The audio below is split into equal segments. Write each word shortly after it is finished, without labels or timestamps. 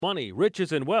Money,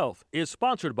 Riches, and Wealth is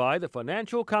sponsored by the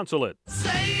Financial Consulate.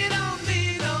 Say you don't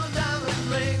need no diamond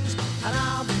rings, and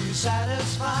I'll be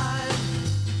satisfied.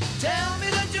 Tell me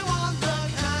that you want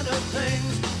the kind of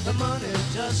things the money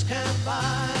just can't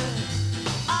buy.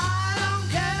 I don't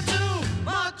care too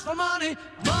much for money.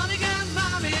 Money can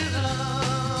buy me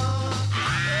love.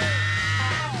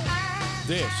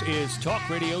 This is Talk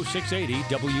Radio 680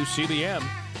 WCBM.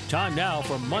 Time now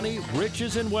for Money,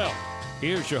 Riches, and Wealth.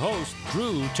 Here's your host,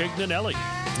 Drew Tignanelli.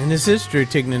 And this is Drew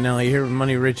Tignanelli here with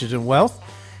Money, Riches, and Wealth.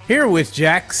 Here with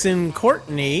Jackson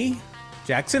Courtney.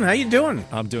 Jackson, how you doing?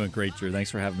 I'm doing great, Drew. Thanks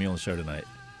for having me on the show tonight.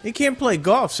 You can't play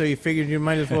golf, so you figured you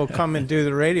might as well come and do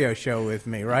the radio show with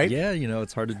me, right? Yeah, you know,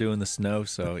 it's hard to do in the snow,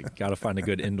 so you got to find a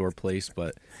good indoor place,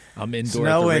 but I'm indoor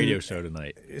at the radio show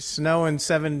tonight. Snow and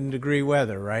 7-degree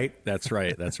weather, right? That's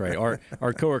right, that's right. Our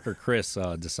coworker Chris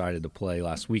decided to play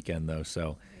last weekend, though,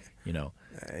 so, you know.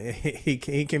 He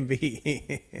can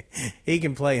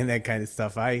play in that kind of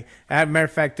stuff. As a matter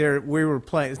of fact, we were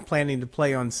planning to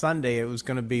play on Sunday. It was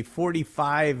going to be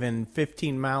 45 and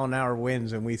 15-mile-an-hour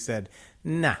winds, and we said,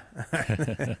 nah,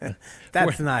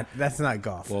 that's not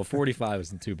golf. Well, 45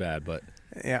 isn't too bad, but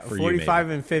yeah, 45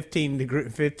 and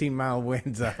 15-mile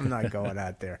winds. I'm not going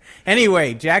out there.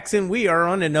 Anyway, Jackson, we are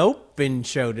on an open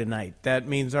show tonight. That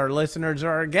means our listeners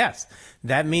are our guests.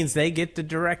 That means they get to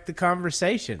direct the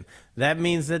conversation. That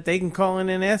means that they can call in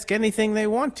and ask anything they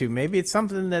want to. Maybe it's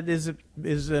something that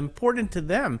is important to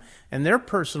them and their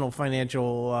personal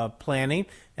financial planning,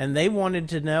 and they wanted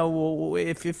to know, well,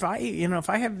 if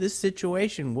I have this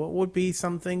situation, what would be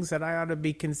some things that I ought to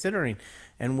be considering?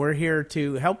 And we're here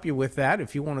to help you with that.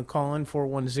 If you want to call in,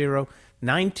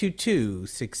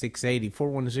 410-922-6680.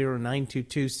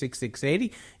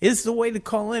 410-922-6680 is the way to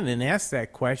call in and ask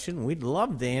that question. We'd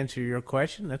love to answer your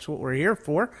question. That's what we're here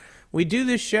for. We do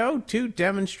this show to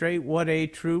demonstrate what a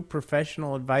true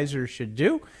professional advisor should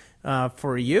do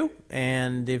for you.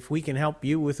 And if we can help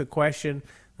you with a question,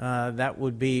 that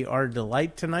would be our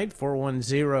delight tonight.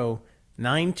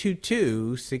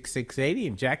 410-922-6680.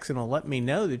 And Jackson will let me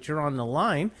know that you're on the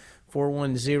line.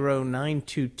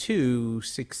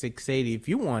 410-922-6680 if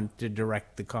you want to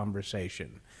direct the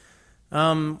conversation.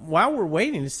 While we're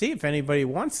waiting to see if anybody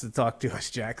wants to talk to us,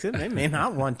 Jackson, they may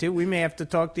not want to. We may have to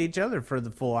talk to each other for the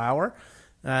full hour.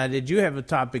 Did you have a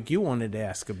topic you wanted to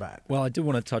ask about? Well, I did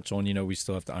want to touch on, we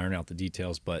still have to iron out the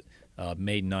details, but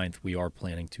May 9th, we are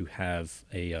planning to have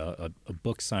a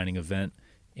book signing event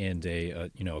and a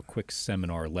quick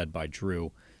seminar led by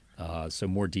Drew. So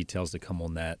more details to come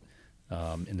on that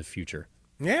in the future.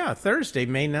 Yeah, Thursday,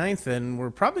 May 9th, and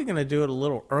we're probably going to do it a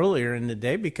little earlier in the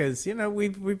day because,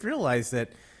 we've realized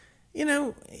that,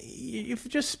 you've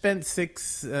just spent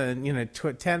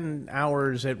 10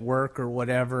 hours at work or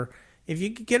whatever. If you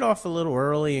could get off a little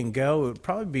early and go, it would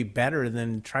probably be better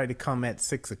than try to come at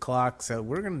 6 o'clock. So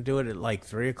we're going to do it at like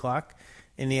 3 o'clock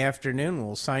in the afternoon.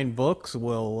 We'll sign books.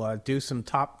 We'll do some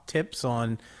top tips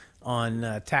on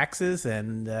taxes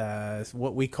and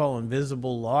what we call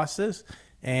invisible losses.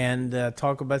 And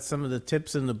talk about some of the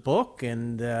tips in the book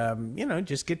and,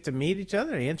 just get to meet each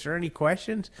other, answer any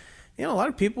questions. A lot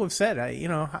of people have said,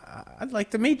 I'd like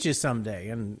to meet you someday.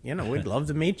 And, we'd love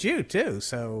to meet you, too.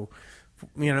 So,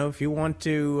 if you want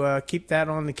to keep that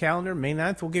on the calendar, May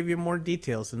 9th, we'll give you more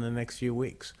details in the next few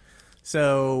weeks.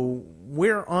 So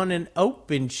we're on an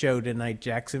open show tonight,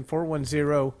 Jackson,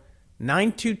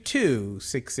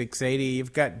 410-922-6680.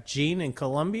 You've got Gene in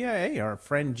Columbia. Hey, our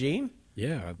friend Gene.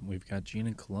 Yeah, we've got Gene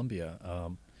in Columbia.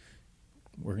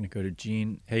 We're going to go to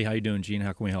Gene. Hey, how you doing, Gene?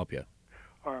 How can we help you?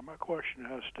 All right, my question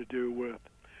has to do with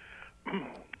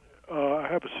I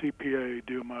have a CPA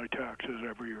do my taxes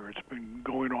every year. It's been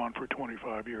going on for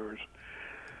 25 years.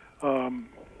 And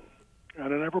I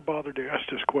never bothered to ask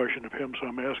this question of him, so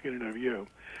I'm asking it of you.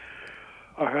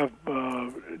 I have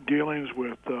dealings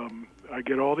with, I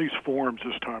get all these forms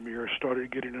this time of year. I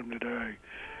started getting them today.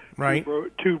 Right.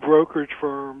 Two brokerage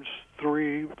firms,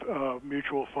 3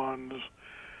 mutual funds,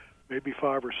 maybe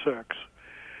 5 or 6.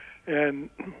 And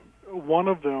one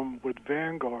of them with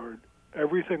Vanguard,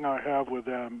 everything I have with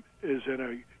them is in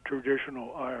a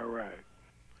traditional IRA.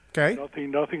 Okay.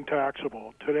 Nothing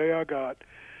taxable. Today I got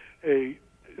a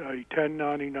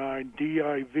 1099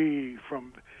 DIV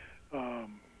from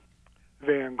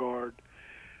Vanguard.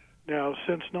 Now,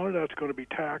 since none of that's going to be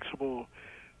taxable,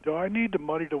 do I need to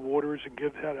muddy the waters and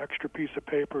give that extra piece of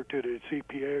paper to the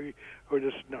CPA or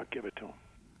just not give it to him?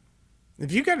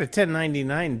 If you got a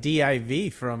 1099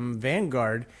 DIV from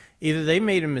Vanguard, either they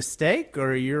made a mistake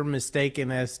or you're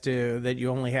mistaken as to that you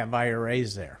only have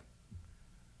IRAs there.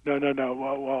 No.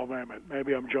 Well, wait a minute.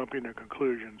 Maybe I'm jumping to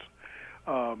conclusions.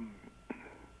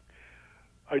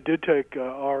 I did take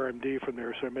RMD from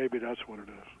there, so maybe that's what it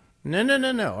is. No.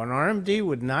 An RMD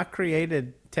would not create a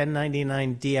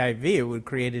 1099 DIV. It would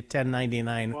create a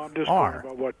 1099R. Well, I'm just talking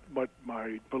about what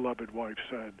my beloved wife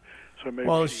said. So maybe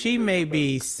Well, she may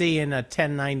be seeing a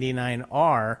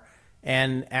 1099R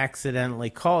and accidentally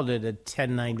called it a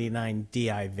 1099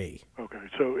 DIV. Okay,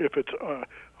 so if it's a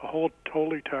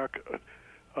totally tax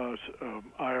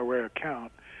IRA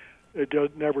account, it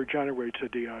never generates a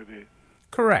DIV.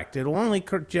 Correct. It'll only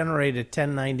generate a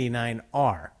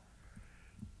 1099R.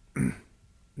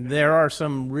 There are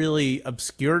some really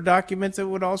obscure documents that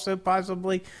would also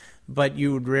possibly, but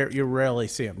you rarely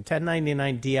see them.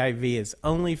 1099 DIV is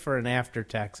only for an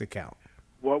after-tax account.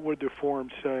 What would the form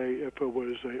say if it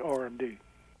was a RMD?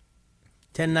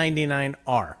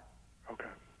 1099R. Okay,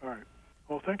 all right.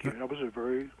 Well, thank you. That was a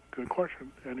very good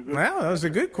question. And a good Well, that was a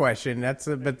good question.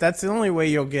 But that's the only way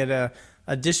you'll get a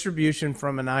distribution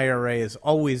from an IRA is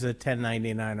always a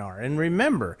 1099R. And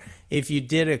remember, if you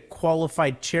did a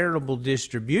qualified charitable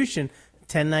distribution,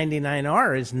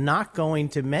 1099R is not going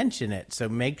to mention it. So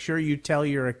make sure you tell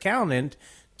your accountant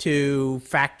to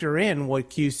factor in what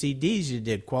QCDs you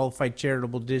did, qualified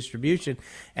charitable distribution.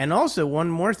 And also one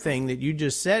more thing that you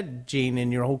just said, Gene,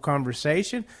 in your whole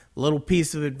conversation, little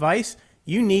piece of advice,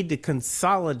 you need to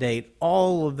consolidate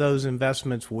all of those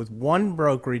investments with one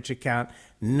brokerage account,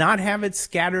 not have it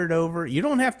scattered over. You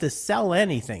don't have to sell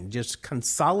anything. Just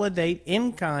consolidate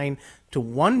in kind to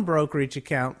one brokerage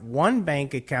account, one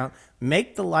bank account.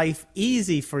 Make the life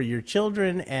easy for your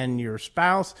children and your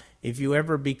spouse if you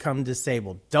ever become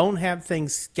disabled. Don't have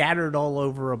things scattered all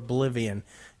over oblivion.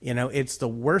 You know, it's the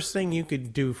worst thing you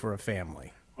could do for a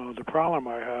family. Well, the problem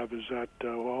I have is that,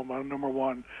 my number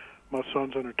one, my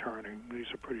son's an attorney. He's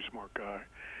a pretty smart guy.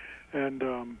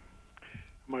 And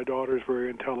my daughter's very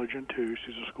intelligent, too.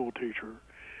 She's a school teacher.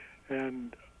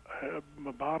 And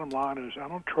my bottom line is I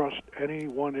don't trust any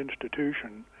one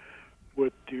institution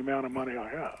with the amount of money I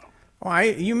have. Well,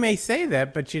 you may say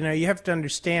that, but, you know, you have to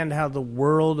understand how the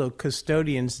world of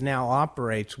custodians now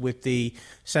operates with the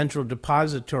central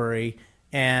depository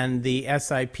and the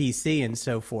SIPC and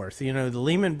so forth. You know, the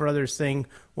Lehman Brothers thing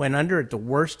went under at the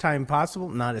worst time possible.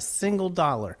 Not a single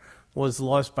dollar was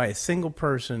lost by a single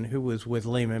person who was with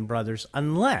Lehman Brothers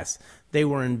unless they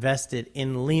were invested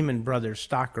in Lehman Brothers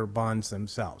stock or bonds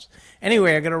themselves.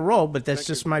 Anyway, I got to roll, but that's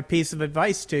just my piece of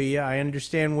advice to you. I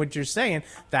understand what you're saying.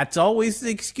 That's always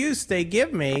the excuse they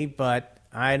give me, but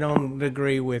I don't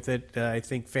agree with it. I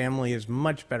think family is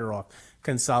much better off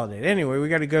consolidated. Anyway, we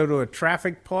got to go to a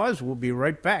traffic pause. We'll be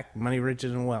right back. Money,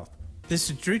 Riches, and Wealth. This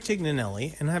is Drew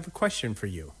Tignanelli, and I have a question for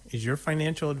you. Is your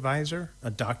financial advisor a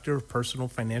doctor of personal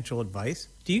financial advice?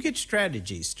 Do you get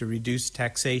strategies to reduce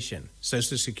taxation,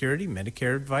 Social Security,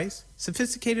 Medicare advice,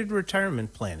 sophisticated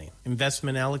retirement planning,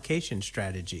 investment allocation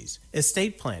strategies,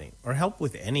 estate planning, or help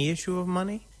with any issue of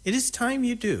money? It is time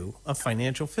you do a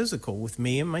financial physical with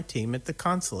me and my team at the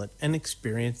consulate and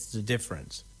experience the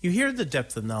difference. You hear the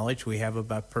depth of knowledge we have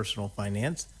about personal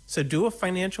finance, so do a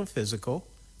financial physical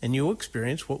and you'll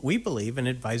experience what we believe an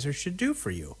advisor should do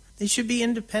for you. They should be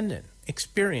independent,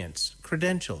 experienced,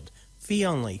 credentialed,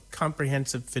 fee-only,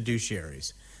 comprehensive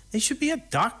fiduciaries. They should be a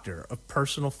doctor of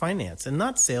personal finance and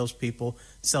not salespeople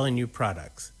selling you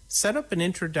products. Set up an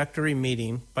introductory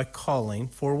meeting by calling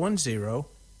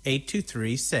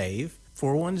 410-823-SAVE,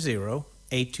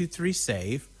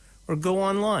 410-823-SAVE, or go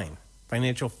online,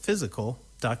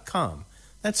 financialphysical.com.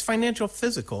 That's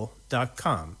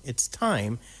financialphysical.com. It's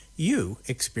time you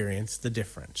experience the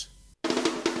difference.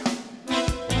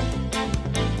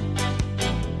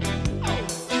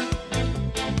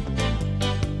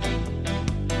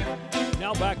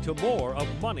 Now back to more of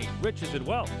Money, Riches, and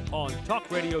Wealth on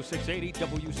Talk Radio 680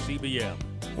 WCBM.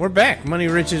 We're back, Money,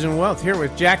 Riches, and Wealth, here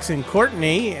with Jackson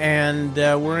Courtney, and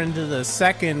we're into the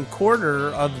second quarter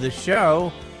of the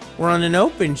show. We're on an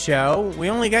open show. We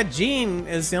only got Gene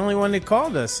as the only one that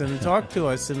called us and talked to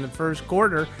us in the first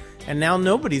quarter, and now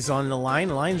nobody's on the line.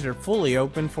 Lines are fully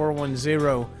open,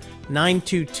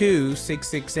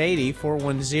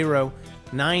 410-922-6680,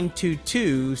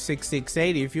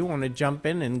 410-922-6680. If you want to jump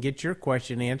in and get your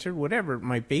question answered, whatever it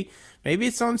might be. Maybe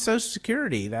it's on Social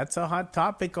Security. That's a hot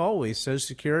topic always, Social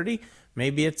Security.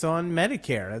 Maybe it's on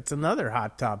Medicare. That's another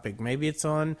hot topic. Maybe it's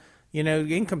on, you know,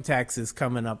 income taxes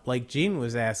coming up like Gene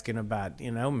was asking about. You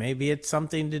know, maybe it's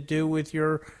something to do with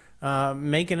your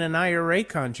making an IRA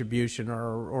contribution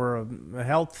or a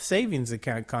health savings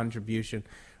account contribution.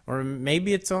 Or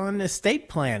maybe it's on estate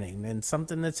planning and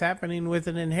something that's happening with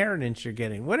an inheritance you're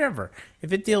getting. Whatever.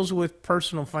 If it deals with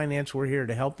personal finance, we're here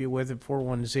to help you with it.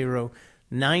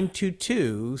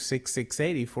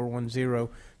 410-922-6680,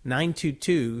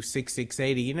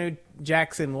 922-6680. You know,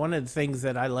 Jackson, one of the things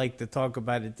that I like to talk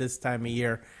about at this time of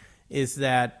year is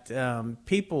that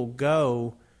people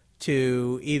go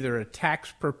to either a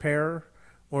tax preparer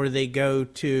or they go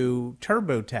to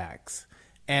TurboTax,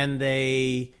 and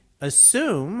they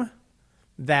assume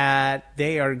that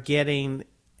they are getting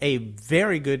a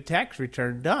very good tax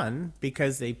return done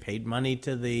because they paid money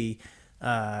to the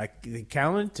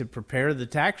accountant to prepare the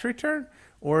tax return,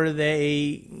 or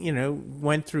they,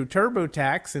 went through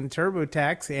TurboTax, and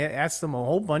TurboTax asked them a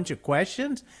whole bunch of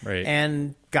questions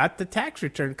and got the tax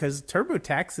return, because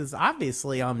TurboTax is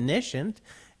obviously omniscient,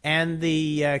 and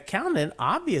the accountant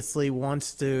obviously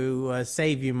wants to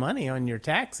save you money on your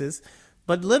taxes.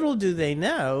 But little do they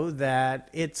know that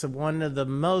it's one of the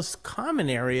most common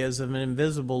areas of an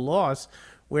invisible loss,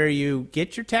 where you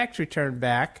get your tax return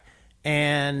back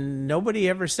and nobody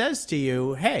ever says to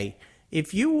you, hey,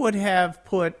 if you would have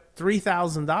put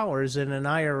 $3,000 in an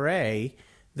IRA,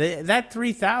 that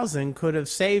 $3,000 could have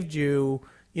saved you,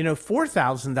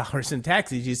 $4,000 in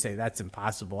taxes. You say, that's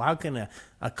impossible. How can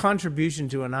a contribution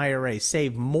to an IRA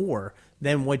save more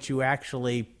than what you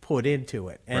actually put into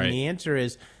it? And the answer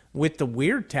is, with the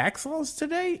weird tax laws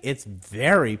today, it's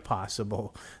very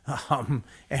possible, and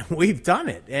we've done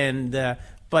it. And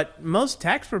but most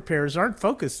tax preparers aren't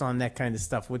focused on that kind of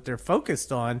stuff. What they're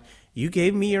focused on, you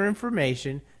gave me your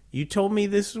information, you told me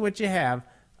this is what you have,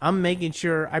 I'm making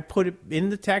sure I put it in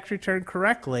the tax return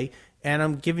correctly, and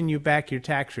I'm giving you back your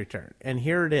tax return. And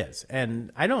here it is.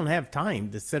 And I don't have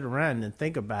time to sit around and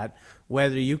think about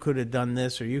whether you could have done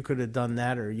this or you could have done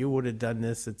that or you would have done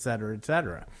this, et cetera, et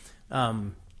cetera.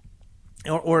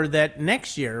 Or that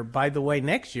next year, by the way,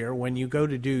 next year when you go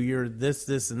to do your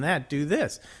this, and that, do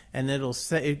this, and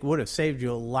it would have saved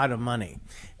you a lot of money.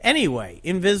 Anyway,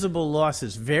 invisible loss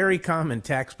is very common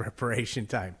tax preparation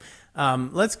time.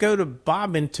 Let's go to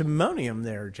Bob in Timonium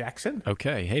there, Jackson.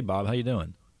 Okay. Hey, Bob, how you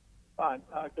doing? Fine.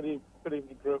 Good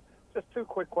evening, Drew. Just two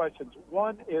quick questions.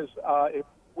 One is, if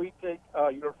we take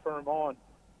your firm on,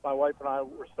 my wife and I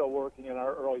were still working in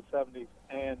our early 70s,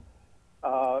 and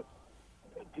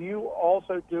do you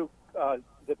also do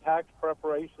the tax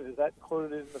preparation? Is that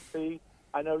included in the fee?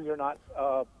 I know you're not.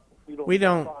 We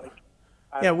don't.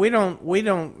 Yeah, we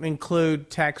don't include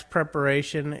tax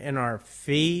preparation in our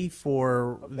fee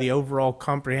for the overall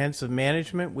comprehensive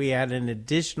management. We add an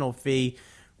additional fee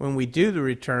when we do the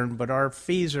return, but our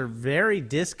fees are very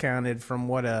discounted from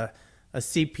what a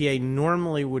CPA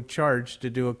normally would charge to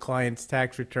do a client's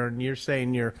tax return. You're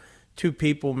saying you're two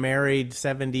people married,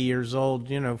 70 years old,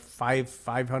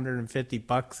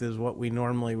 $550 is what we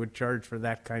normally would charge for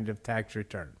that kind of tax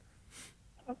return.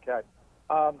 Okay.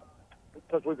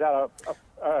 Because we've got an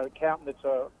accountant that's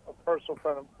a personal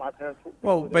friend of my parents.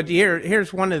 Well, but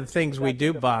here's one of the things we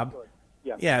do, Bob.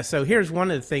 Yeah, so here's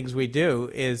one of the things we do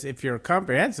is, if you're a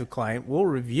comprehensive client, we'll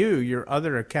review your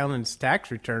other accountant's tax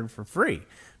return for free,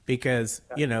 because,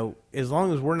 as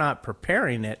long as we're not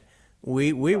preparing it,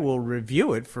 we will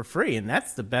review it for free, and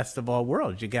that's the best of all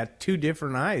worlds. You got two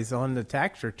different eyes on the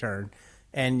tax return,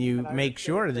 and you make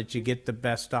sure that you get the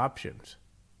best options.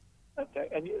 Okay,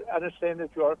 and you understand that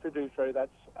you are a fiduciary.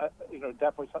 That's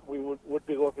definitely something we would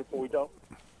be looking for. We don't.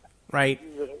 Right.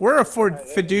 We're a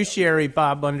fiduciary,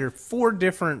 Bob, under four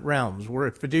different realms.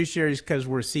 We're fiduciaries because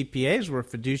we're CPAs. We're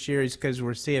fiduciaries because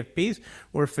we're CFPs.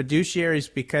 We're fiduciaries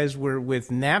because we're with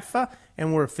NAFA.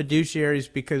 And we're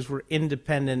fiduciaries because we're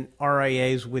independent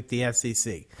RIAs with the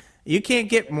SEC. You can't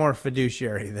get more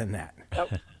fiduciary than that.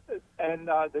 And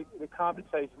the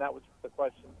compensation, that was the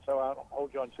question, so I don't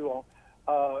hold you on too long,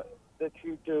 that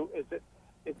you do, is it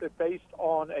based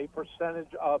on a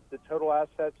percentage of the total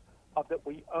assets that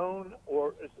we own,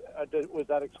 or was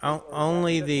that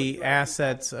only the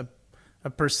assets, a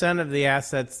percent of the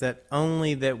assets that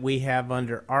we have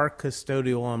under our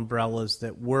custodial umbrellas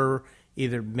that we're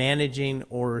either managing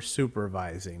or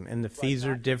supervising, and the fees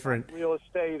are different. Real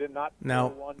estate and not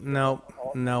no.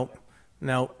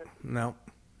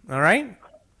 All right,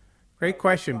 great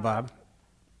question, Bob.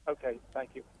 Okay,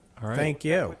 thank you. All right, thank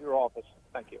you. With your office.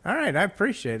 Thank you. All right, I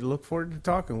appreciate it. Look forward to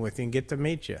talking with you and get to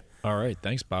meet you. All right,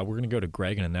 thanks, Bob. We're going to go to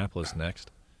Greg in Annapolis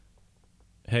next.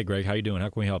 Hey, Greg, how you doing? How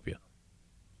can we help you?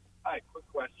 Hi, quick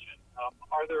question.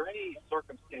 Are there any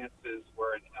circumstances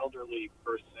where an elderly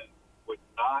person would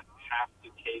not have to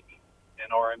take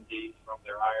an RMD from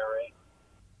their IRA?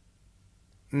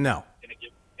 No. In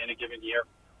a given year?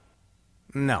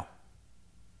 No.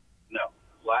 No.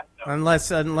 No. Unless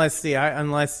the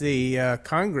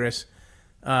Congress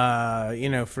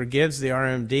forgives the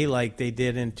RMD like they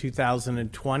did in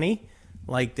 2020,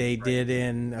 like they did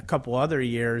in a couple other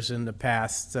years in the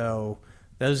past. So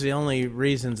Those are the only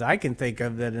reasons I can think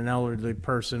of that an elderly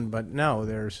person, but no,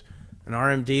 there's an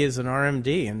RMD is an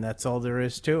RMD, and that's all there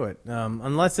is to it.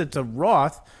 Unless it's a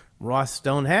Roth. Roths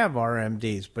don't have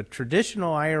RMDs, but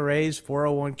traditional IRAs,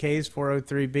 401ks,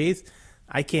 403bs,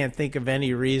 I can't think of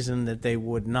any reason that they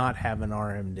would not have an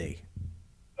RMD.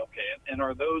 Okay, and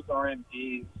are those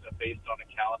RMDs based on a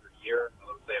calendar year? In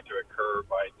other words, they have to occur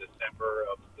by December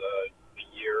of the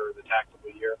year, the taxable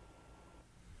year?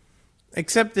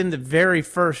 Except in the very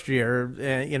first year,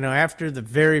 after the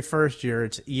very first year,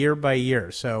 it's year by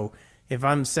year. So if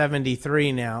I'm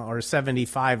 73 now, or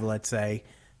 75, let's say,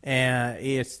 and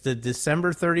it's the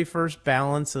December 31st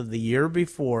balance of the year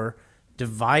before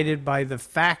divided by the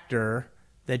factor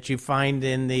that you find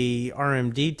in the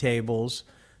RMD tables,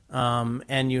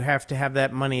 and you have to have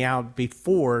that money out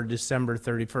before December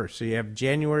 31st. So you have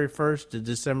January 1st to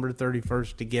December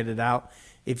 31st to get it out.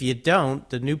 If you don't,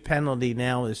 the new penalty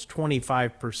now is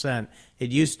 25%.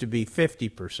 It used to be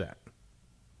 50%.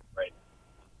 Right.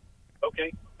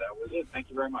 Okay, that was it. Thank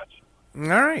you very much. All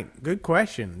right. Good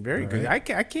question. Very good. I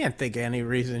can't think of any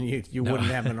reason you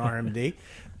wouldn't have an RMD.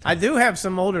 I do have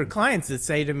some older clients that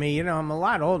say to me, I'm a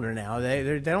lot older now.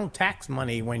 They don't tax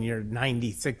money when you're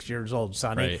 96 years old,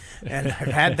 Sonny. Right. And I've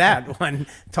had that one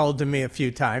told to me a few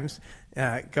times.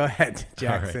 Go ahead,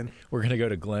 Jackson. Right. We're going to go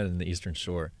to Glenn in the Eastern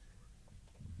Shore.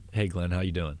 Hey, Glenn, how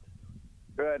you doing?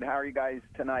 Good. How are you guys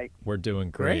tonight? We're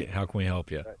doing great. How can we help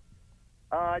you?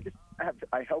 I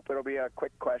hope it'll be a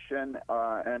quick question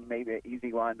and maybe an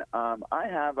easy one. I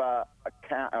have a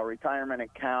retirement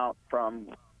account from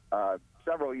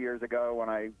several years ago when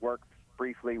I worked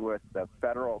briefly with the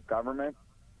federal government.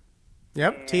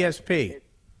 Yep, and TSP.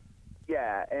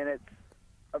 And it's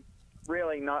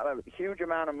really not a huge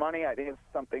amount of money. I think it's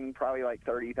something probably like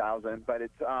 $30,000, but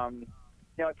it's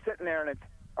it's sitting there and it's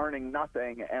earning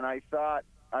nothing. And I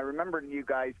remembered you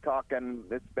guys talking,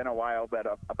 it's been a while, but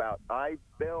about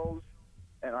I-bills,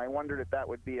 and I wondered if that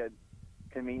would be a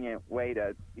convenient way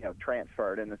to,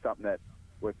 transfer it into something that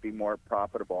would be more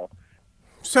profitable.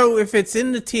 So if it's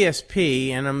in the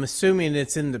TSP, and I'm assuming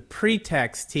it's in the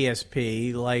pre-tax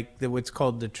TSP, like what's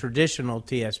called the traditional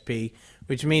TSP,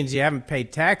 which means you haven't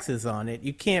paid taxes on it,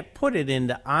 you can't put it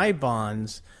into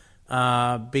I-bonds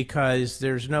because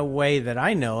there's no way that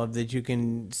I know of that you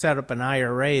can set up an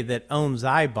IRA that owns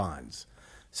I-bonds.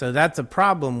 So that's a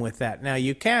problem with that. Now,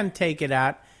 you can take it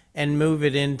out and move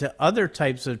it into other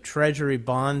types of treasury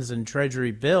bonds and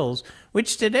treasury bills,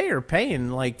 which today are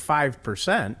paying like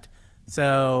 5%.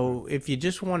 So if you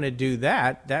just want to do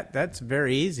that's a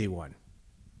very easy one.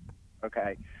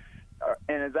 Okay.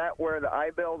 And is that where the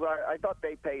I-bills are? I thought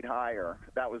they paid higher.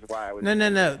 That was why I was...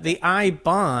 No. The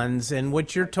I-bonds, and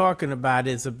what you're talking about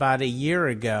is about a year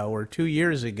ago or 2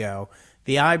 years ago,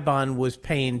 the I-bond was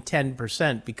paying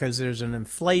 10% because there's an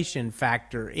inflation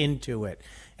factor into it.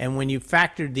 And when you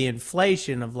factored the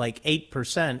inflation of like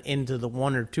 8% into the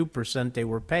 1 or 2% they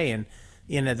were paying,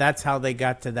 that's how they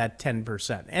got to that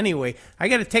 10%. Anyway, I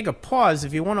got to take a pause.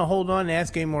 If you want to hold on and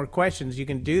ask any more questions, you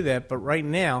can do that. But right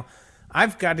now,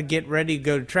 I've got to get ready to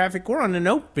go to traffic. We're on an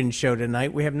open show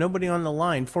tonight. We have nobody on the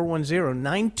line.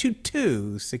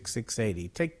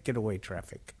 410-922-6680. Take it away,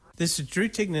 traffic. This is Drew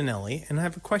Tignanelli, and I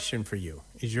have a question for you.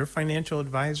 Is your financial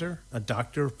advisor a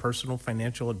doctor of personal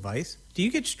financial advice? Do you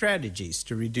get strategies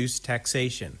to reduce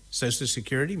taxation, Social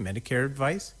Security, Medicare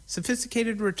advice,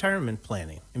 sophisticated retirement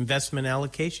planning, investment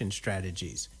allocation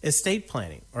strategies, estate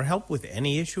planning, or help with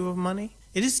any issue of money?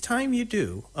 It is time you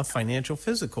do a financial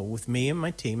physical with me and my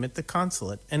team at the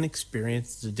consulate and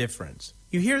experience the difference.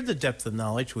 You hear the depth of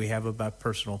knowledge we have about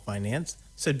personal finance,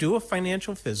 so do a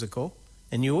financial physical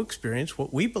and you'll experience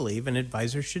what we believe an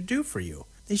advisor should do for you.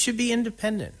 They should be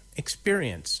independent,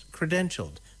 experienced,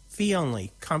 credentialed,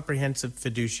 fee-only, comprehensive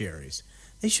fiduciaries.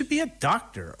 They should be a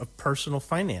doctor of personal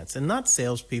finance and not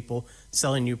salespeople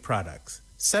selling you products.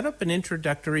 Set up an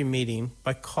introductory meeting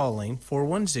by calling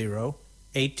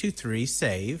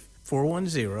 410-823-SAVE,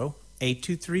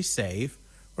 410-823-SAVE,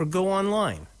 or go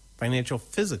online,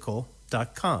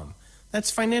 financialphysical.com.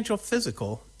 That's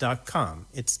financialphysical.com.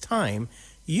 It's time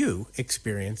you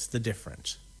experience the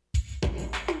difference.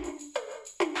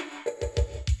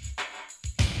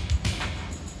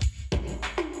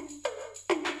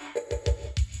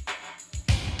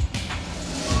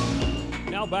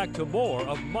 Now back to more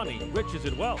of Money, Riches,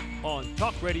 and Wealth on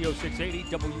Talk Radio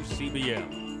 680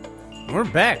 WCBM. We're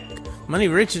back. Money,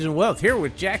 Riches, and Wealth here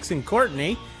with Jackson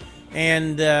Courtney.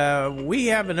 And we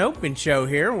have an open show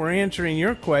here. We're answering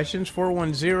your questions,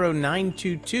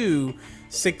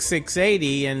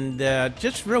 410-922-6680. And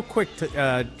just real quick,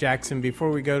 Jackson,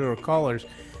 before we go to our callers,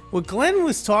 What Glenn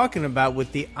was talking about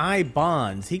with the I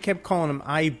bonds, he kept calling them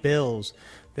I bills.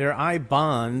 They're I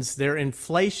bonds. They're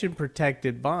inflation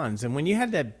protected bonds. And when you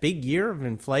had that big year of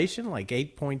inflation, like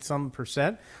 8 point some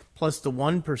percent, plus the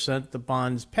 1% the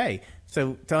bonds pay.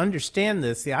 So to understand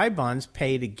this, the I bonds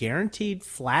paid a guaranteed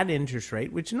flat interest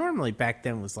rate, which normally back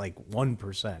then was like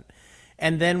 1%.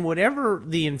 And then whatever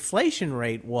the inflation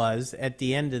rate was at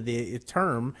the end of the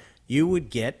term, you would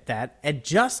get that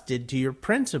adjusted to your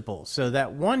principal. So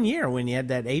that 1 year when you had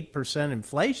that 8%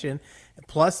 inflation,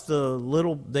 plus the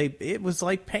little, it was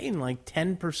like paying like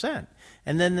 10%.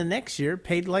 And then the next year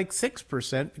paid like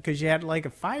 6% because you had like a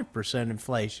 5%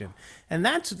 inflation. And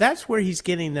that's where he's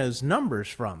getting those numbers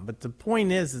from. But the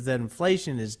point is that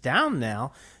inflation is down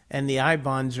now, and the I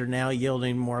bonds are now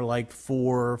yielding more like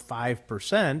 4 or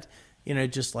 5%,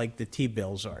 just like the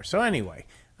T-bills are. So anyway,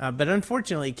 but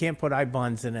unfortunately, you can't put I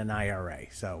bonds in an IRA.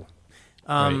 So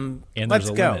Right. And let's there's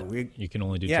a go. limit. You can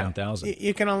only do 10,000.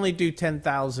 You can only do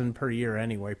 10,000 per year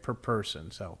anyway, per person.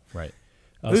 So Right.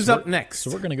 Who's up next? So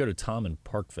we're going to go to Tom in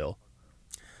Parkville.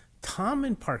 Tom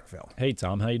in Parkville. Hey,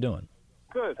 Tom, how you doing?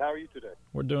 Good. How are you today?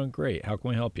 We're doing great. How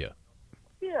can we help you?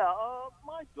 Yeah,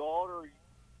 my daughter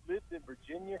lived in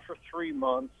Virginia for 3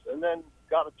 months and then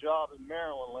got a job in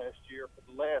Maryland last year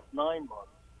for the last 9 months.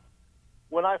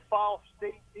 When I file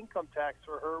state income tax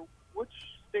for her, which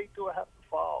state do I have to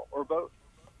file, or both?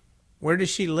 Where does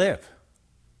she live?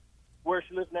 Where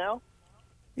she lives now?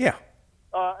 Yeah.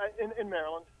 In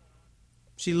Maryland.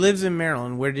 She lives in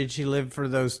Maryland. Where did she live for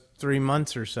those 3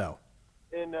 months or so?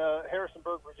 In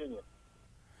Harrisonburg, Virginia.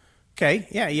 Okay,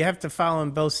 yeah, you have to file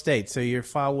in both states. So you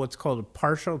file what's called a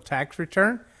partial tax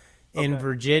return in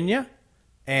Virginia.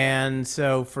 And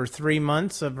so for 3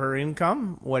 months of her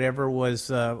income, whatever was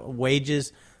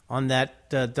wages on that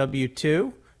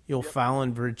W-2, you'll file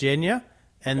in Virginia.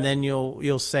 And then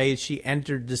you'll say she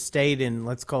entered the state in,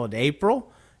 let's call it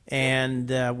April. And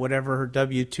whatever her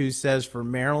W-2 says for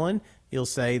Maryland, you'll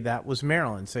say that was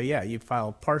Maryland. So, yeah, you file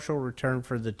a partial return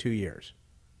for the 2 years.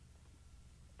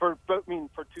 For 2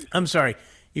 states. I'm sorry.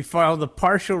 You file the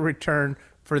partial return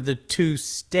for the 2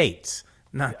 states,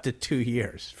 not the 2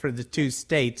 years, for the 2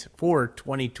 states for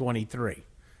 2023.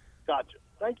 Gotcha.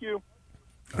 Thank you.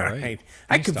 All right.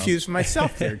 I confused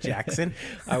myself there, Jackson.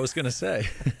 I was going to say.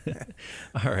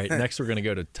 All right. Next, we're going to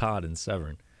go to Todd in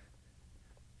Severn.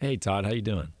 Hey, Todd. How you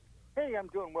doing? Hey, I'm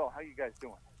doing well. How you guys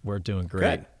doing? We're doing great.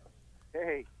 Good.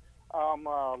 Hey,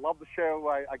 love the show.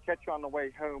 I catch you on the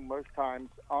way home most times.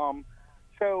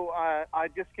 So I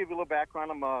just give you a little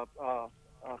background. I'm a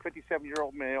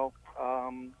 57-year-old male.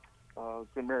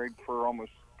 Been married for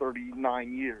almost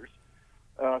 39 years.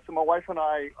 So my wife and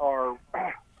I are,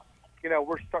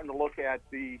 we're starting to look at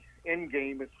the end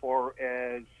game as far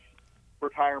as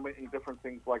retirement and different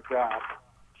things like that.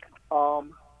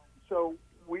 So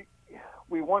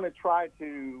we want to try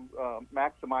to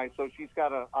maximize. So she's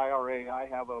got an IRA. I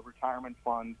have a retirement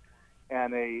fund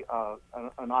and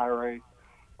an IRA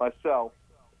myself.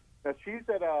 Now she's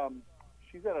at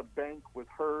a bank with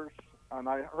hers, and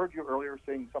I heard you earlier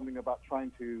saying something about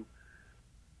trying to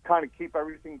kind of keep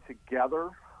everything together.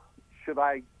 Should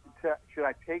I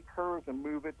take hers and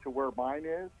move it to where mine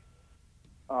is?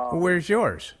 Where's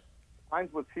yours?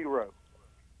 Mine's with T. Rowe.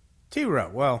 T.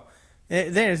 Rowe. Well,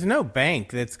 there's no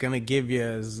bank that's going to give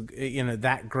you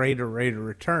that great a rate of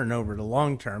return over the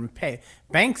long term.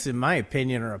 Banks, in my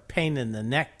opinion, are a pain in the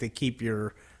neck to keep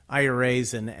your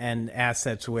IRAs and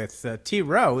assets with. T.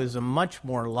 Rowe is a much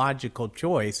more logical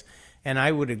choice, and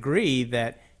I would agree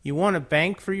that you want a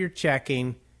bank for your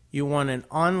checking, you want an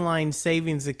online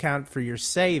savings account for your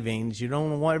savings. You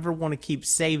don't ever want to keep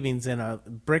savings in a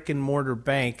brick and mortar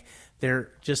bank.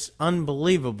 They're just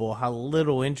unbelievable how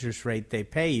little interest rate they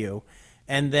pay you.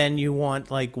 And then you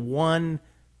want like one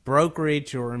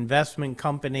brokerage or investment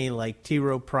company like T.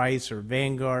 Rowe Price or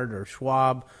Vanguard or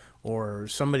Schwab or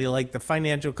somebody like the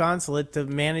Financial Consulate to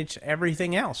manage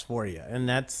everything else for you. And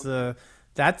that's the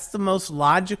most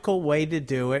logical way to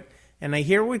do it. And I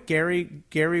hear what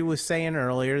Gary was saying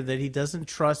earlier, that he doesn't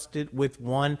trust it with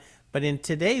one. But in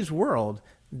today's world,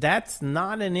 that's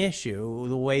not an issue,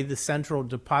 the way the central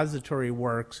depository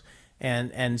works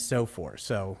and so forth.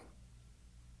 So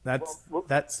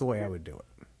that's the way I would do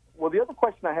it. Well, the other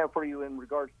question I have for you in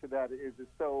regards to that is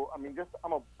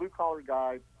I'm a blue-collar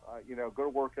guy, go to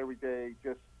work every day,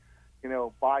 just,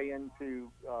 buy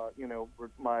into,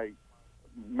 my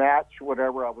match,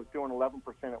 whatever. I was doing 11%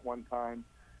 at one time.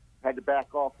 Had to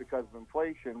back off because of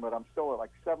inflation, but I'm still at like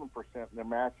 7%, and the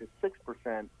match is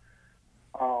 6%.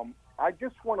 I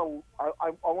just want to,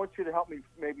 I want you to help me,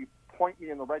 maybe point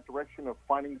me in the right direction of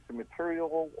finding some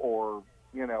material or,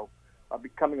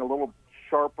 becoming a little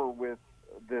sharper with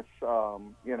this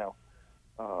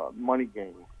money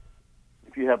game.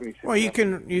 If you have any Well, you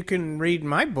can read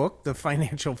my book, The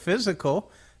Financial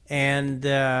Physical, and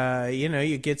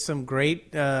you get some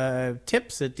great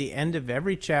tips at the end of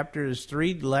every chapter. There's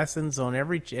 3 lessons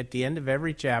at the end of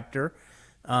every chapter,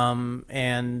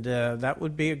 and that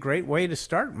would be a great way to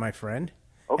start, my friend.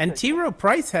 Okay. And T. Rowe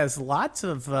Price has lots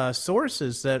of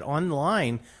sources that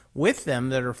online with them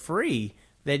that are free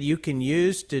that you can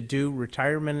use to do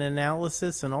retirement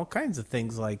analysis and all kinds of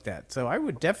things like that. So I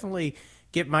would definitely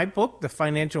get my book, The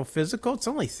Financial Physical. It's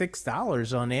only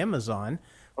 $6 on Amazon.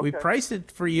 We Okay. price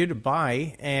it for you to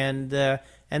buy, and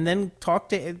then talk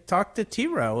to T.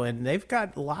 Rowe, and they've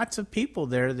got lots of people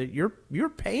there that you're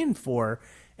paying for,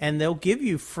 and they'll give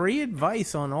you free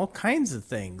advice on all kinds of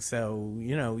things. So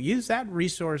use that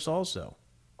resource also.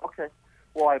 Okay.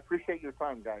 Well, I appreciate your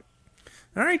time, guys.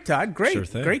 All right, Todd. Great, Sure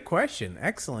thing. Great question.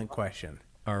 Excellent question.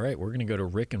 All right, we're going to go to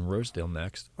Rick in Rosedale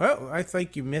next. Well, I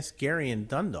think you missed Gary and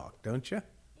Dundalk, don't you?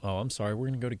 Oh, I'm sorry. We're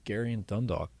going to go to Gary in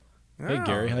Dundalk. Hey, Oh,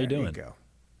 Gary, how you there doing? go.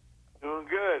 Doing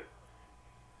good.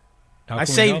 How I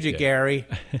can we saved help you, Gary.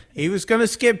 He was going to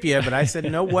skip you, but I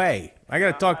said, no way. I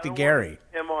got to talk to Gary.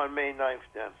 Him on May 9th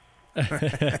then.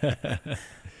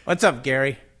 What's up,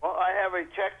 Gary? Well, I have a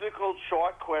technical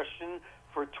short question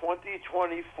for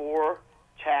 2024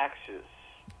 taxes.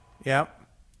 Yep.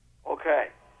 Okay.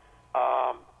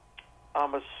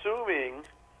 I'm assuming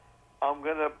I'm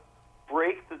going to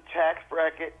break the tax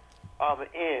bracket I'm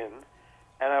in,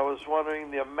 and I was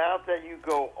wondering the amount that you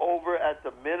go over at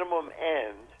the minimum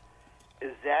end,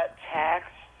 is that taxed?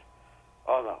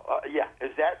 Oh, no.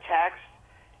 Is that taxed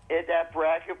in that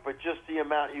bracket, but just the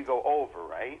amount you go over,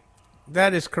 right?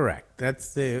 That is correct. That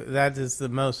is the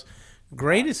most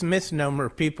greatest misnomer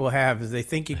people have, is they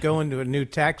think you go into a new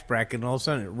tax bracket and all of a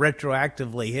sudden it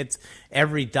retroactively hits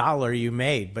every dollar you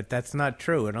made, but that's not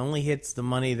true. It only hits the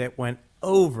money that went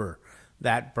over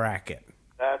that bracket.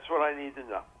 That's what I need to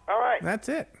know. All right. That's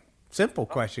it. Simple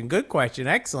question. Good question.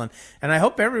 Excellent. And I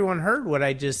hope everyone heard what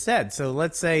I just said. So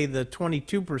let's say the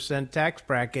 22% tax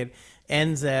bracket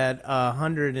ends at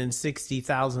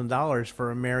 $160,000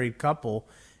 for a married couple,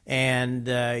 and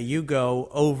you go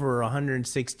over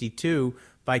 162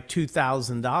 by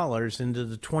 $2,000 into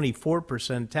the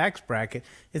 24% tax bracket.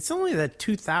 It's only that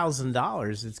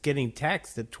 $2,000 that's getting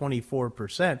taxed at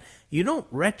 24%. You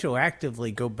don't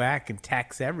retroactively go back and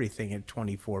tax everything at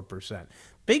 24%.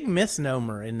 Big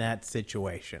misnomer in that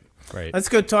situation. Right. Let's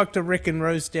go talk to Rick in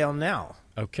Rosedale now.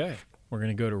 Okay. We're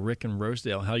going to go to Rick in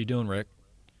Rosedale. How you doing, Rick?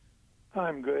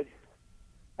 I'm good.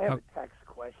 I have a tax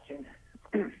question.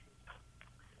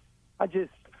 I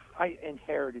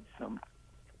inherited some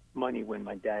money when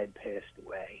my dad passed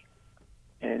away,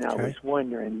 and I was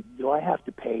wondering, do I have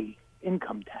to pay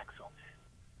income tax on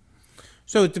that?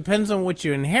 So it depends on what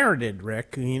you inherited,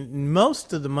 Rick. I mean,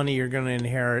 most of the money you're going to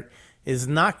inherit is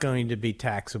not going to be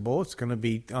taxable. It's going to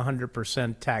be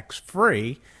 100%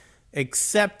 tax-free,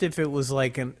 except if it was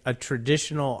like a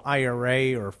traditional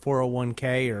IRA or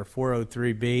 401k or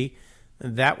 403b.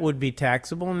 That would be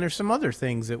taxable, and there's some other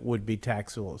things that would be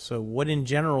taxable. So what in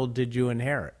general did you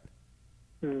inherit?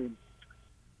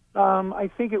 I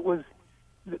think it was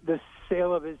the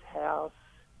sale of his house.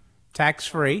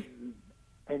 Tax-free?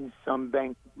 And some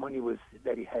bank money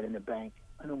that he had in the bank.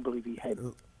 I don't believe he had.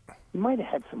 He might have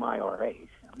had some IRAs.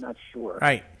 I'm not sure.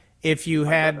 Right. If you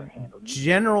had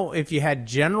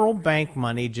general bank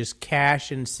money, just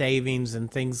cash and savings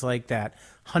and things like that,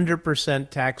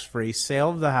 100% tax-free. Sale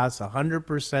of the house,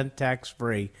 100%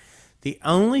 tax-free. The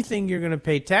only thing you're going to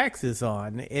pay taxes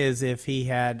on is if he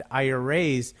had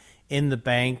IRAs in the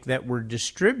bank that were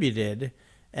distributed,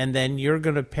 and then you're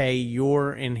going to pay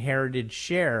your inherited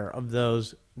share of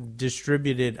those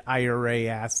distributed IRA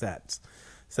assets.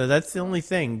 So that's the only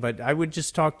thing. But I would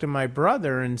just talk to my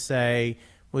brother and say,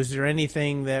 was there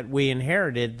anything that we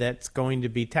inherited that's going to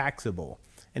be taxable?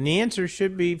 And the answer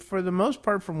should be, for the most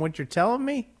part, from what you're telling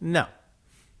me, no.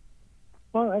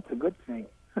 Well, that's a good thing.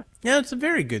 Yeah, it's a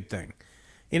very good thing.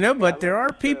 But there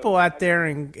are people out there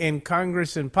in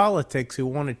Congress and politics who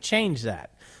want to change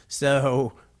that.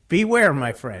 So beware,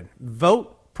 my friend.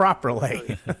 Vote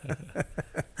properly. I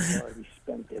already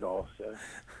spent it all, so.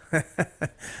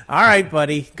 All right,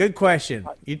 buddy. Good question.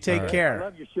 You take care. I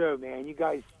love your show, man. You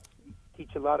guys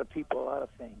teach a lot of people a lot of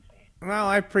things, man. Well,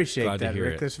 I appreciate Glad to that, hear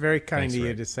Rick. it. That's very kind Thanks, of you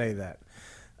Rick. to say that.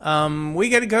 We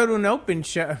got to go to an open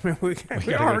show. We're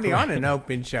already on an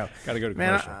open show. Got to go to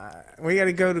Man, commercial. we got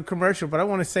to go to commercial, but I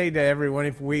want to say to everyone,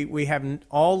 if we have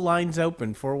all lines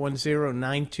open,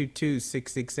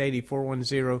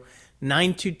 410-922-6680,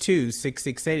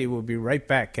 410-922-6680. We'll be right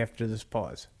back after this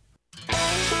pause.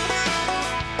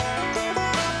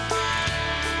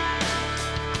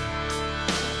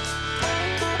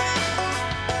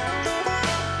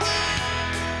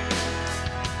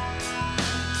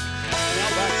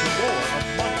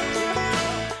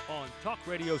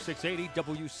 Radio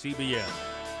 680 WCBM.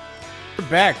 We're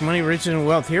back, Money, Riches, and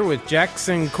Wealth here with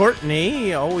Jackson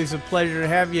Courtney. Always a pleasure to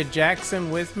have you,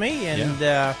 Jackson, with me.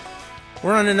 And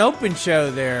we're on an open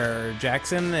show there,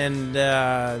 Jackson, and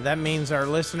that means our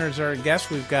listeners are guests.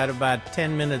 We've got about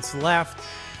 10 minutes left.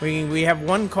 We have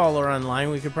one caller online.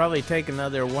 We could probably take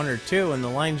another one or two, and the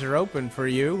lines are open for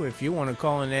you if you want to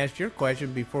call and ask your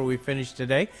question before we finish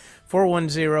today.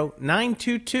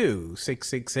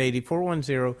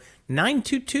 410-922-6680.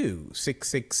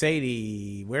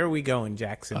 410-922-6680. Where are we going,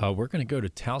 Jackson? We're going to go to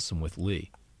Towson with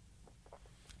Lee.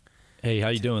 Hey, how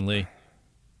you doing, Lee?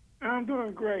 I'm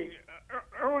doing great.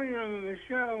 Earlier in the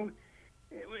show,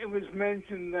 it was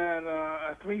mentioned that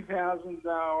a $3,000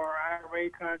 IRA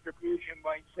contribution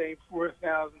might save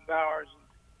 $4,000 in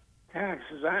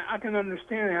taxes. I can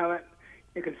understand how that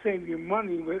it can save you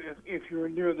money if you're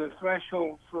near the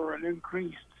threshold for an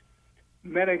increased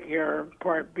Medicare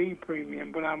Part B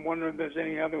premium, but I'm wondering if there's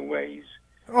any other ways.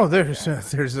 Oh, there's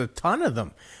a ton of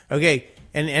them. Okay,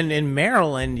 and in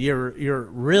Maryland, you're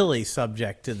really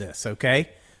subject to this. Okay,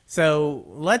 so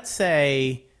let's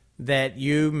say that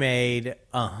you made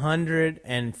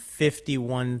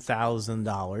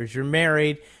 $151,000. You're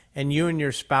married, and you and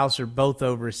your spouse are both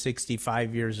over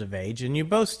 65 years of age, and you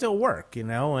both still work,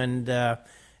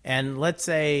 and let's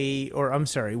say, or I'm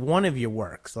sorry, one of you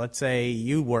works. Let's say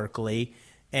you work, Lee,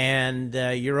 and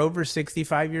you're over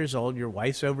 65 years old. Your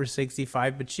wife's over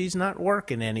 65, but she's not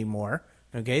working anymore.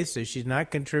 Okay, so she's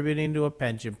not contributing to a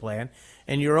pension plan,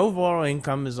 and your overall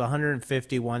income is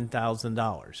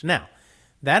 $151,000. Now,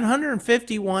 that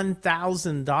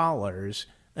 $151,000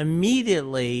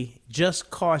 immediately just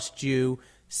cost you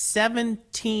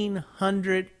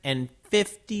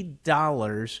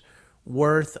 $1,750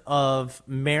 worth of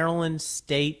Maryland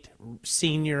state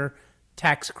senior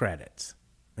tax credits.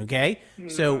 Okay?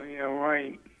 So yeah,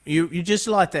 right. You just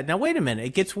lost that. Now, wait a minute.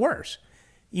 It gets worse.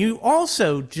 You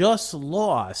also just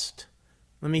lost,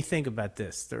 let me think about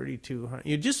this, $3,200.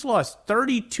 You just lost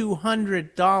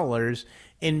 $3,200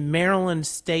 in Maryland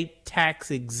state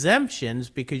tax exemptions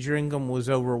because your income was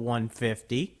over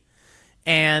 $150,000,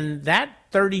 and that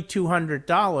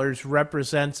 $3,200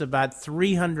 represents about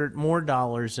 $300 more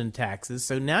in taxes.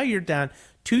 So now you're down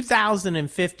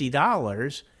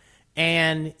 $2,050,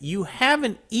 and you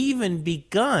haven't even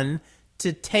begun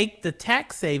to take the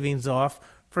tax savings off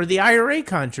for the IRA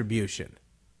contribution.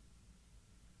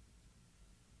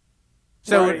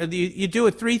 So right. You do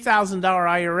a $3,000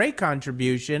 IRA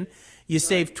contribution. You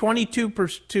save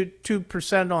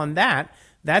 22% on that.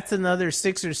 That's another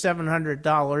 $600 or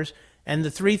 $700, and the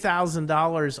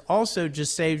 $3,000 also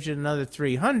just saves you another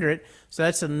 $300. So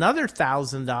that's another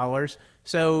 $1,000.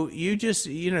 So you just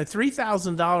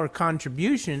 $3,000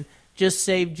 contribution just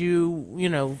saved you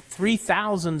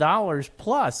 $3,000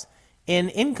 plus in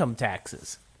income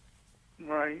taxes.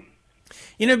 Right.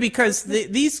 Because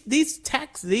these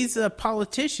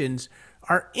politicians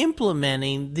are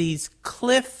implementing these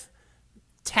cliff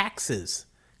taxes.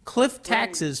 Cliff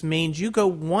taxes means you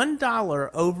go $1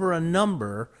 over a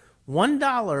number,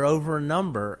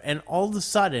 and all of a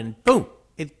sudden, boom,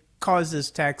 it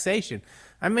causes taxation.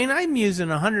 I mean, I'm using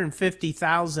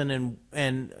 $150,000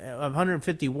 and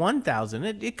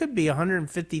 $151,000. It could be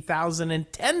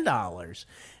 $150,010,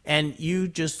 and you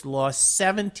just lost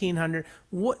 $1,700.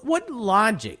 What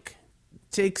logic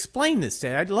to explain this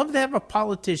to? I'd love to have a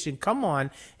politician come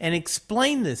on and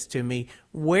explain this to me.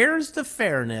 Where's the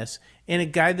fairness in a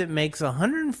guy that makes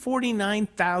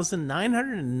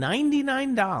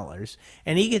 $149,999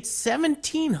 and he gets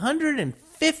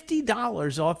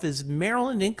 $1,750 off his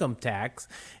Maryland income tax,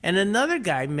 and another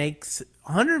guy makes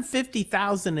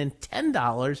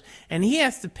 $150,010 and he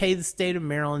has to pay the state of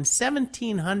Maryland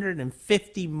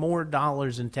 $1,750 more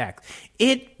in tax?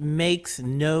 It makes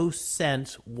no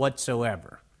sense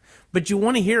whatsoever. But you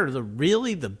want to hear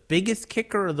the biggest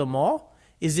kicker of them all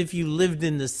is if you lived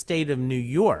in the state of New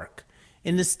York.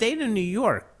 In the state of New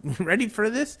York, ready for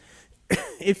this?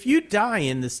 If you die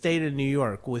in the state of New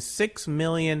York with $6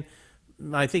 million,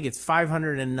 I think it's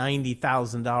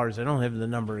 $590,000. I don't have the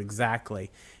number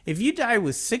exactly. If you die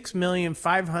with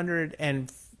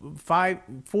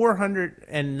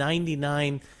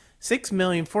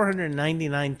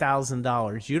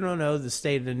 $6,499,000, you don't owe the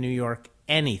state of New York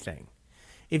anything.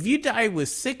 If you die with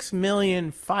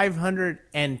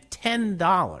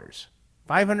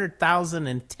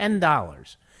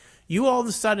 $6,510,000, you all of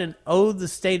a sudden owe the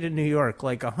state of New York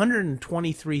like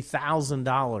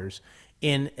 $123,000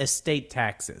 in estate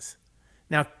taxes.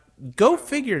 Now, go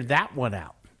figure that one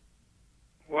out.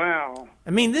 Wow. I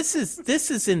mean, this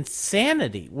is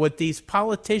insanity what these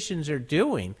politicians are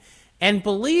doing, and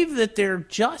believe that they're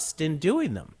just in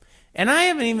doing them. And I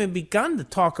haven't even begun to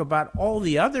talk about all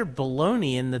the other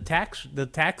baloney in the tax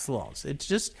laws.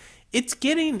 It's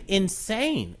getting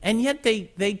insane. And yet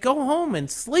they go home and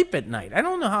sleep at night. I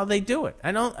don't know how they do it.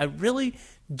 I really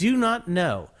do not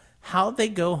know how they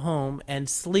go home and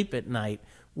sleep at night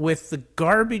with the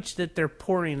garbage that they're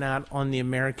pouring out on the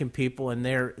American people. And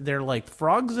they're like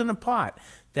frogs in a pot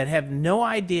that have no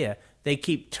idea. They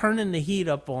keep turning the heat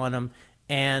up on them.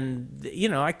 And,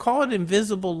 I call it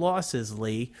invisible losses,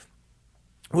 Lee,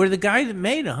 where the guy that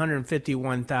made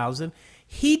 $151,000,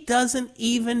 he doesn't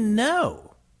even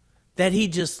know that he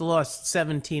just lost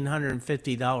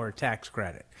 $1,750 tax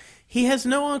credit. He has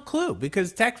no clue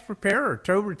because tax preparer or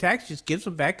TurboTax just gives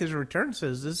him back his return,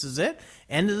 says this is it,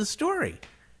 end of the story.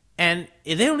 And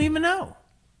they don't even know.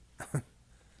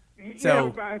 So,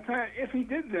 by the time, if he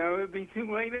did know, it'd be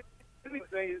too late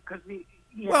because he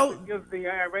had to give the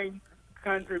IRA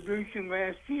contribution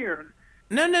last year.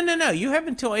 No. You have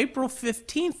until April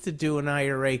 15th to do an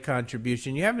IRA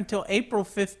contribution. You have until April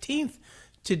 15th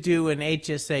to do an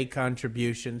HSA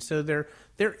contribution. So there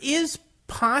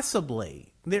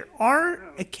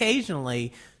are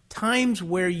occasionally times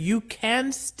where you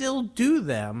can still do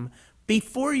them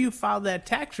before you file that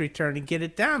tax return and get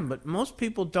it done. But most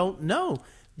people don't know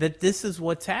that this is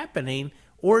what's happening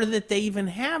or that they even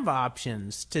have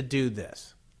options to do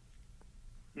this.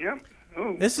 Yep.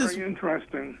 Oh, this very is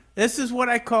interesting. This is what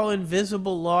I call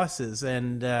invisible losses,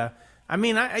 and I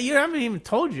haven't even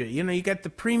told you. You got the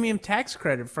premium tax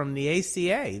credit from the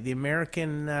ACA, the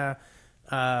American.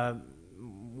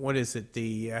 What is it?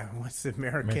 What's the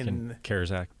American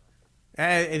CARES Act?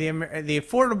 The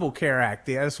Affordable Care Act.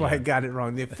 That's why I got it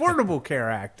wrong. The Affordable Care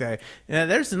Act.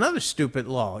 There's another stupid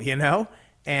law,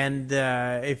 and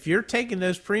if you're taking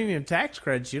those premium tax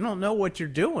credits, you don't know what you're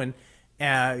doing.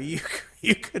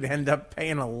 You could end up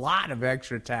paying a lot of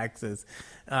extra taxes,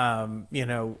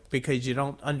 because you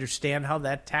don't understand how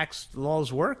that tax law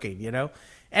is working,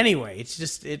 Anyway,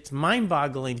 it's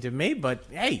mind-boggling to me, but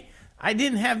hey, I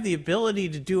didn't have the ability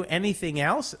to do anything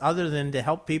else other than to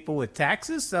help people with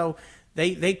taxes, so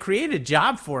they create a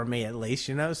job for me at least,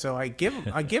 so I give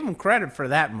them credit for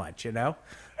that much,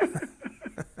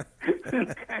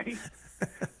 Okay.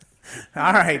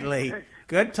 All right, Lee.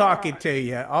 Good talking to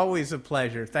you. Always a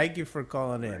pleasure. Thank you for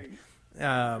calling in.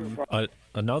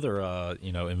 Another,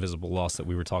 invisible loss that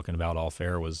we were talking about off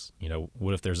air was,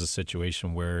 what if there's a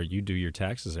situation where you do your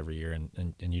taxes every year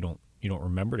and you don't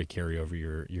remember to carry over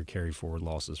your carry forward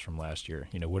losses from last year?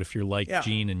 What if you're like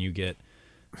Gene and you get,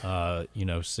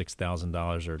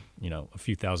 $6,000 or, a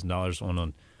few $1,000s on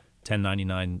a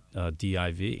 1099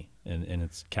 DIV and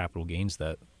it's capital gains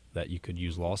that you could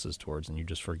use losses towards and you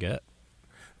just forget.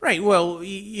 Right. Well,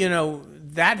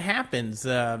 that happens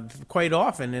quite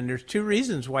often, and there's two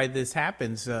reasons why this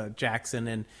happens,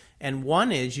 Jackson. And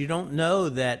one is you don't know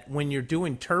that when you're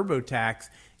doing TurboTax,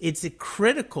 it's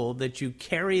critical that you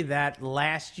carry that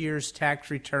last year's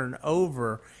tax return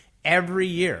over every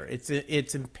year.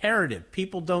 It's imperative.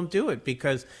 People don't do it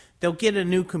because they'll get a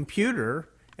new computer,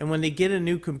 and when they get a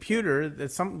new computer,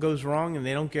 that something goes wrong and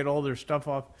they don't get all their stuff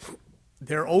off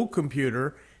their old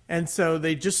computer. And so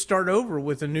they just start over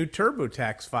with a new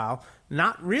TurboTax file,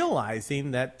 not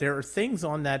realizing that there are things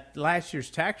on that last year's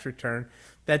tax return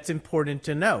that's important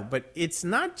to know. But it's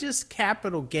not just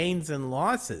capital gains and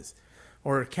losses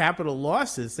or capital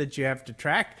losses that you have to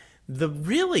track. The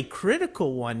really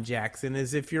critical one, Jackson,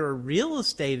 is if you're a real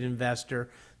estate investor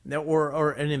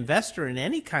or an investor in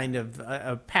any kind of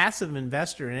a passive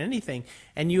investor in anything,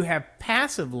 and you have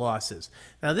passive losses.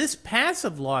 Now, this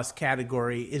passive loss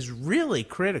category is really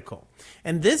critical,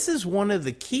 and this is one of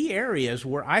the key areas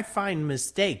where I find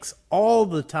mistakes all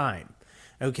the time.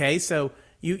 Okay, so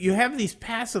you have these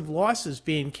passive losses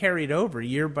being carried over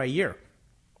year by year.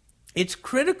 It's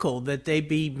critical that they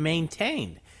be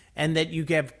maintained and that you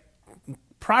get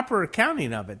proper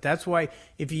accounting of it. That's why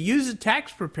if you use a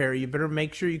tax preparer, you better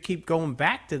make sure you keep going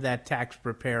back to that tax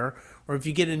preparer. Or if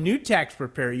you get a new tax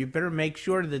preparer, you better make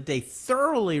sure that they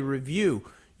thoroughly review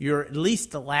your at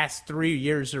least the last 3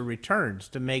 years of returns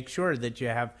to make sure that you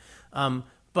have.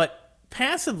 But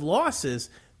passive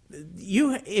losses,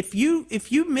 if you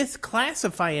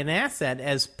misclassify an asset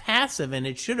as passive and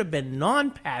it should have been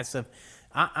non-passive,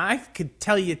 I could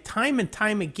tell you time and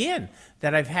time again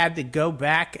that I've had to go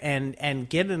back and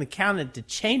get an accountant to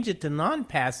change it to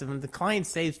non-passive, and the client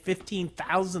saves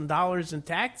 $15,000 in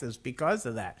taxes because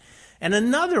of that. And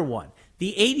another one,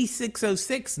 the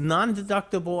 8606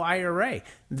 non-deductible IRA.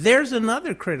 There's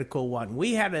another critical one.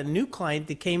 We had a new client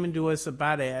that came into us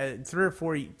about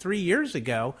 3 years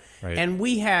ago, right, and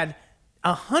we had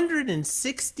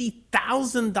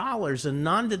 $160,000 in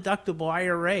non-deductible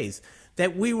IRAs.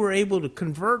 that we were able to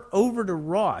convert over to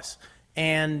Roth.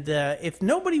 And if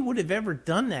nobody would have ever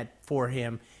done that for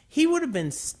him, he would have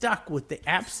been stuck with the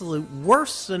absolute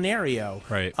worst scenario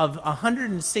of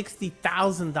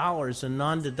 $160,000 in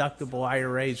non-deductible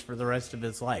IRAs for the rest of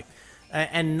his life,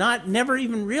 and never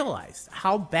even realized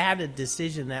how bad a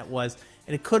decision that was.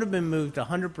 And it could have been moved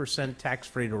 100%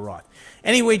 tax-free to Roth.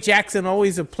 Anyway, Jackson,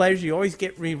 always a pleasure. You always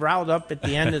get me riled up at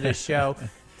the end of the show.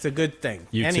 It's a good thing.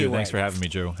 You too. Thanks for having me,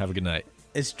 Drew. Have a good night.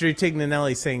 It's Drew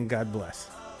Tignanelli saying God bless.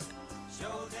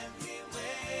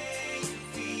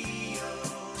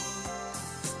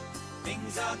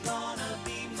 Things are gonna